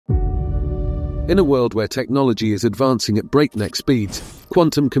In a world where technology is advancing at breakneck speeds,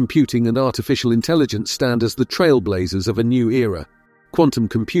 quantum computing and artificial intelligence stand as the trailblazers of a new era. Quantum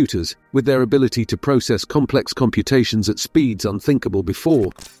computers, with their ability to process complex computations at speeds unthinkable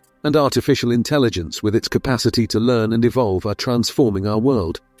before, and artificial intelligence with its capacity to learn and evolve, are transforming our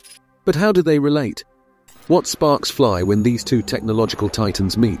world. But how do they relate? What sparks fly when these two technological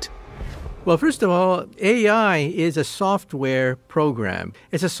titans meet? Well, first of all, AI is a software program.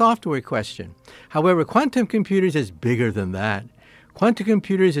 It's a software question. However, quantum computers is bigger than that. Quantum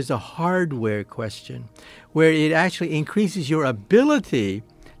computers is a hardware question where it actually increases your ability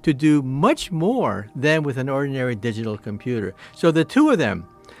to do much more than with an ordinary digital computer. So the two of them,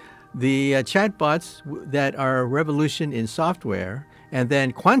 the chatbots that are a revolution in software, and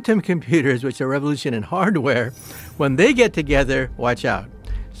then quantum computers, which are a revolution in hardware, when they get together, watch out.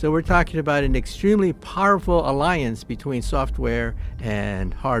 So we're talking about an extremely powerful alliance between software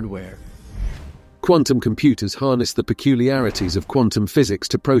and hardware. Quantum computers harness the peculiarities of quantum physics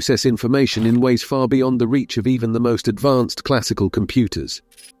to process information in ways far beyond the reach of even the most advanced classical computers.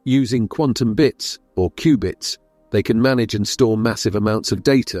 Using quantum bits, or qubits, they can manage and store massive amounts of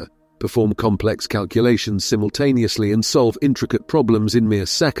data, perform complex calculations simultaneously, and solve intricate problems in mere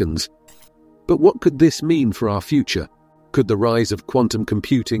seconds. But what could this mean for our future? Could the rise of quantum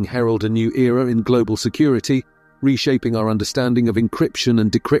computing herald a new era in global security, reshaping our understanding of encryption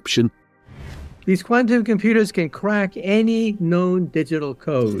and decryption? These quantum computers can crack any known digital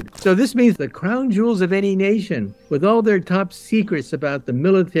code. So this means the crown jewels of any nation, with all their top secrets about the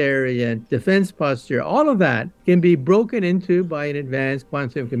military and defense posture, all of that can be broken into by an advanced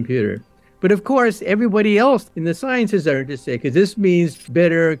quantum computer. But of course, everybody else in the sciences are interested, because this means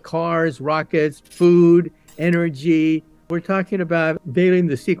better cars, rockets, food, energy. We're talking about veiling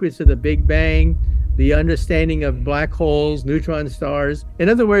the secrets of the Big Bang, the understanding of black holes, neutron stars. In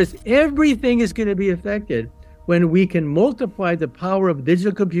other words, everything is going to be affected when we can multiply the power of a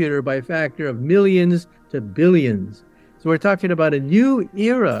digital computer by a factor of millions to billions. So we're talking about a new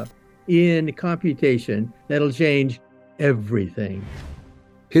era in computation that'll change everything.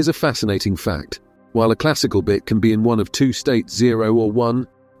 Here's a fascinating fact. While a classical bit can be in one of two states, 0 or 1,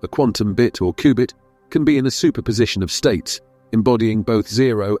 a quantum bit or qubit can be in a superposition of states, embodying both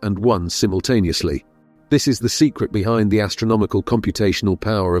 0 and 1 simultaneously. This is the secret behind the astronomical computational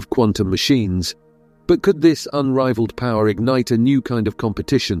power of quantum machines. But could this unrivaled power ignite a new kind of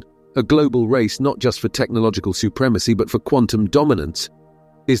competition, a global race not just for technological supremacy but for quantum dominance?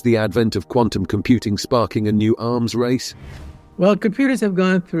 Is the advent of quantum computing sparking a new arms race? Well, computers have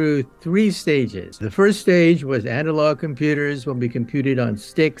gone through 3 stages. The first stage was analog computers, when we computed on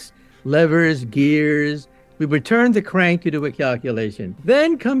sticks, levers, gears. We would turn the crank to do a calculation.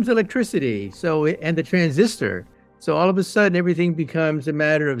 Then comes electricity, and the transistor. So all of a sudden, everything becomes a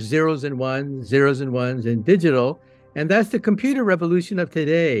matter of zeros and ones, and digital. And that's the computer revolution of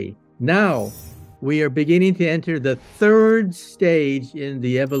today. Now, we are beginning to enter the 3rd stage in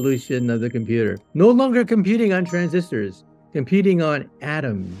the evolution of the computer. No longer computing on transistors, computing on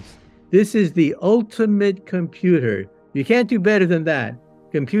atoms. This is the ultimate computer. You can't do better than that.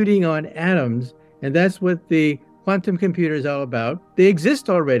 Computing on atoms, and that's what the quantum computer is all about. They exist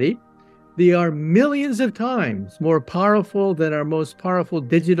already. They are millions of times more powerful than our most powerful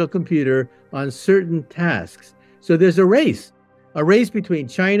digital computer on certain tasks. So there's a race between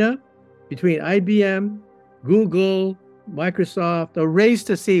China, between IBM, Google, Microsoft, a race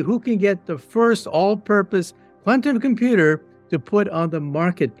to see who can get the first all-purpose quantum computer to put on the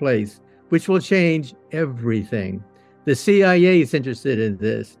marketplace, which will change everything. The CIA is interested in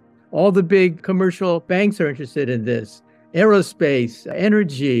this. All the big commercial banks are interested in this. Aerospace,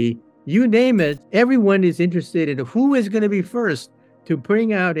 energy, you name it, everyone is interested in who is going to be first to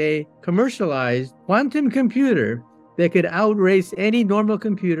bring out a commercialized quantum computer that could outrace any normal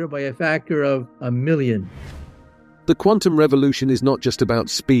computer by a factor of 1,000,000. The quantum revolution is not just about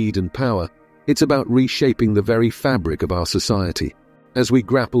speed and power. It's about reshaping the very fabric of our society. As we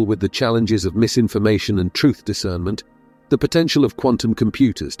grapple with the challenges of misinformation and truth discernment, the potential of quantum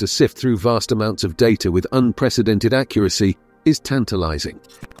computers to sift through vast amounts of data with unprecedented accuracy is tantalizing.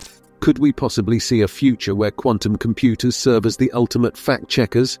 Could we possibly see a future where quantum computers serve as the ultimate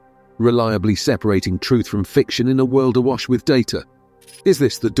fact-checkers, reliably separating truth from fiction in a world awash with data? Is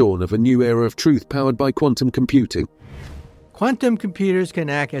this the dawn of a new era of truth powered by quantum computing? Quantum computers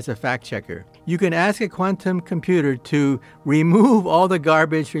can act as a fact-checker. You can ask a quantum computer to remove all the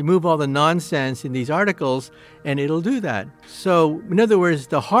garbage, remove all the nonsense in these articles, and it'll do that. So, in other words,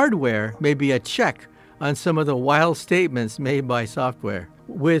 the hardware may be a check on some of the wild statements made by software.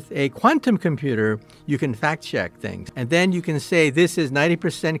 With a quantum computer, you can fact check things. And then you can say, this is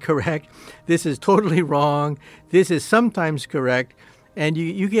 90% correct, this is totally wrong, this is sometimes correct, and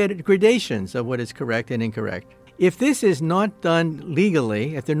you get gradations of what is correct and incorrect. If this is not done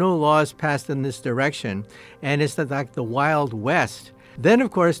legally, if there are no laws passed in this direction, and it's like the Wild West, then,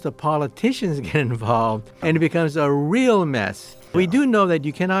 of course, the politicians get involved, and it becomes a real mess. We do know that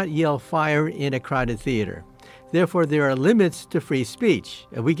you cannot yell fire in a crowded theater. Therefore, there are limits to free speech.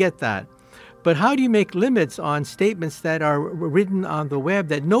 We get that. But how do you make limits on statements that are written on the web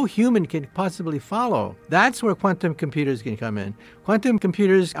that no human can possibly follow? That's where quantum computers can come in. Quantum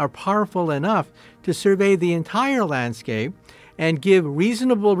computers are powerful enough to survey the entire landscape and give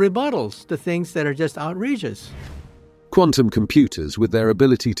reasonable rebuttals to things that are just outrageous. Quantum computers, with their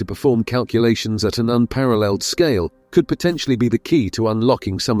ability to perform calculations at an unparalleled scale, could potentially be the key to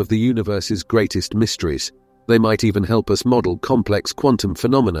unlocking some of the universe's greatest mysteries. They might even help us model complex quantum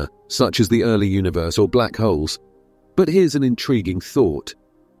phenomena, such as the early universe or black holes. But here's an intriguing thought.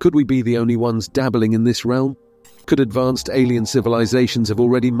 Could we be the only ones dabbling in this realm? Could advanced alien civilizations have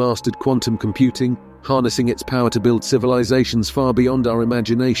already mastered quantum computing, harnessing its power to build civilizations far beyond our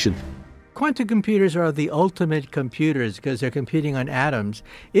imagination? Quantum computers are the ultimate computers because they're computing on atoms.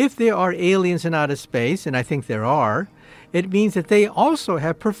 If there are aliens in outer space, and I think there are, it means that they also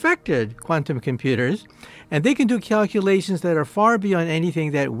have perfected quantum computers, and they can do calculations that are far beyond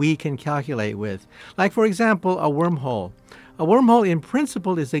anything that we can calculate with. Like, for example, a wormhole. A wormhole, in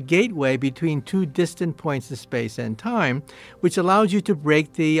principle, is a gateway between two distant points in space and time, which allows you to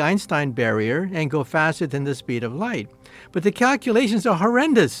break the Einstein barrier and go faster than the speed of light. But the calculations are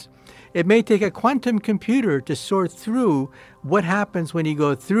horrendous. It may take a quantum computer to sort through what happens when you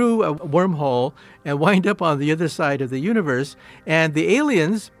go through a wormhole and wind up on the other side of the universe. And the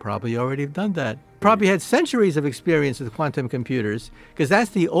aliens probably already have done that. Probably had centuries of experience with quantum computers, because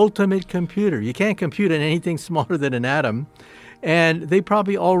that's the ultimate computer. You can't compute on anything smaller than an atom. And they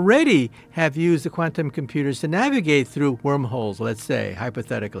probably already have used the quantum computers to navigate through wormholes, let's say,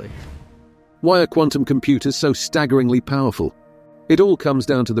 hypothetically. Why are quantum computers so staggeringly powerful? It all comes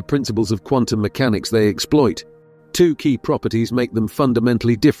down to the principles of quantum mechanics they exploit. Two key properties make them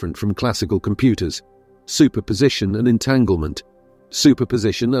fundamentally different from classical computers: superposition and entanglement.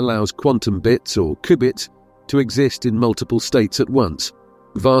 Superposition allows quantum bits, or qubits, to exist in multiple states at once,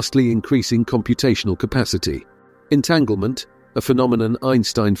 vastly increasing computational capacity. Entanglement, a phenomenon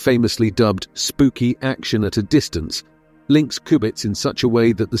Einstein famously dubbed spooky action at a distance, links qubits in such a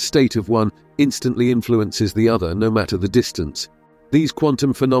way that the state of one instantly influences the other no matter the distance. These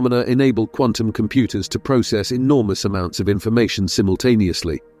quantum phenomena enable quantum computers to process enormous amounts of information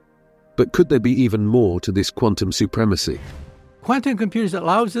simultaneously. But could there be even more to this quantum supremacy? Quantum computers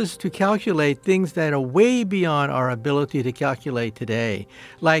allows us to calculate things that are way beyond our ability to calculate today,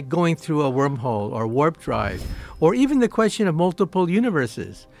 like going through a wormhole or warp drive, or even the question of multiple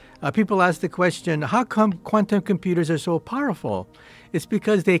universes. People ask the question, how come quantum computers are so powerful? It's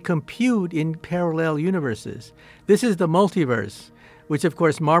because they compute in parallel universes. This is the multiverse, which of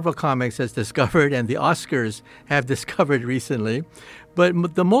course Marvel Comics has discovered and the Oscars have discovered recently. But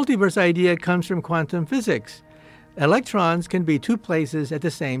the multiverse idea comes from quantum physics. Electrons can be two places at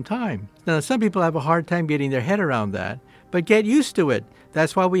the same time. Now, some people have a hard time getting their head around that, but get used to it.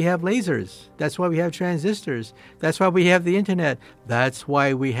 That's why we have lasers. That's why we have transistors. That's why we have the internet. That's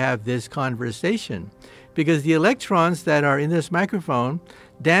why we have this conversation. Because the electrons that are in this microphone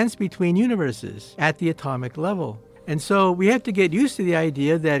dance between universes at the atomic level. And so we have to get used to the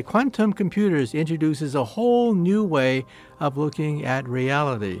idea that quantum computers introduces a whole new way of looking at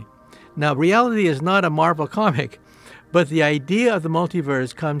reality. Now, reality is not a Marvel comic, but the idea of the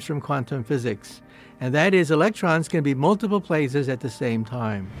multiverse comes from quantum physics. And that is, electrons can be multiple places at the same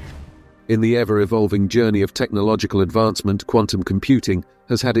time. In the ever-evolving journey of technological advancement, quantum computing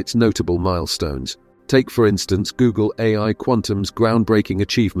has had its notable milestones. Take, for instance, Google AI Quantum's groundbreaking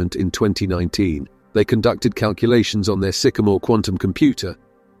achievement in 2019. They conducted calculations on their Sycamore quantum computer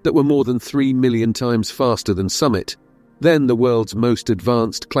that were more than 3 million times faster than Summit, then the world's most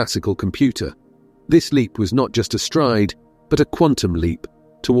advanced classical computer. This leap was not just a stride, but a quantum leap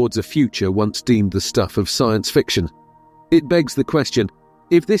towards a future once deemed the stuff of science fiction. It begs the question,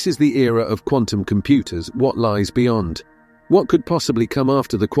 if this is the era of quantum computers, what lies beyond? What could possibly come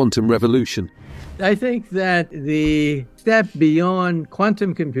after the quantum revolution? I think that the step beyond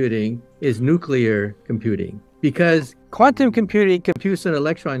quantum computing is nuclear computing, because quantum computing computes on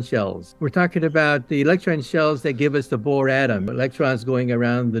electron shells. We're talking about the electron shells that give us the Bohr atom, electrons going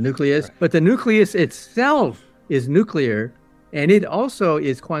around the nucleus. Right. But the nucleus itself is nuclear, and it also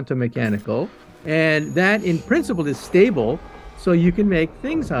is quantum mechanical. And that, in principle, is stable. so you can make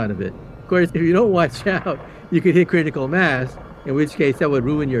things out of it. Of course, if you don't watch out, you could hit critical mass, in which case that would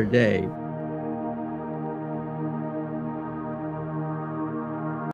ruin your day.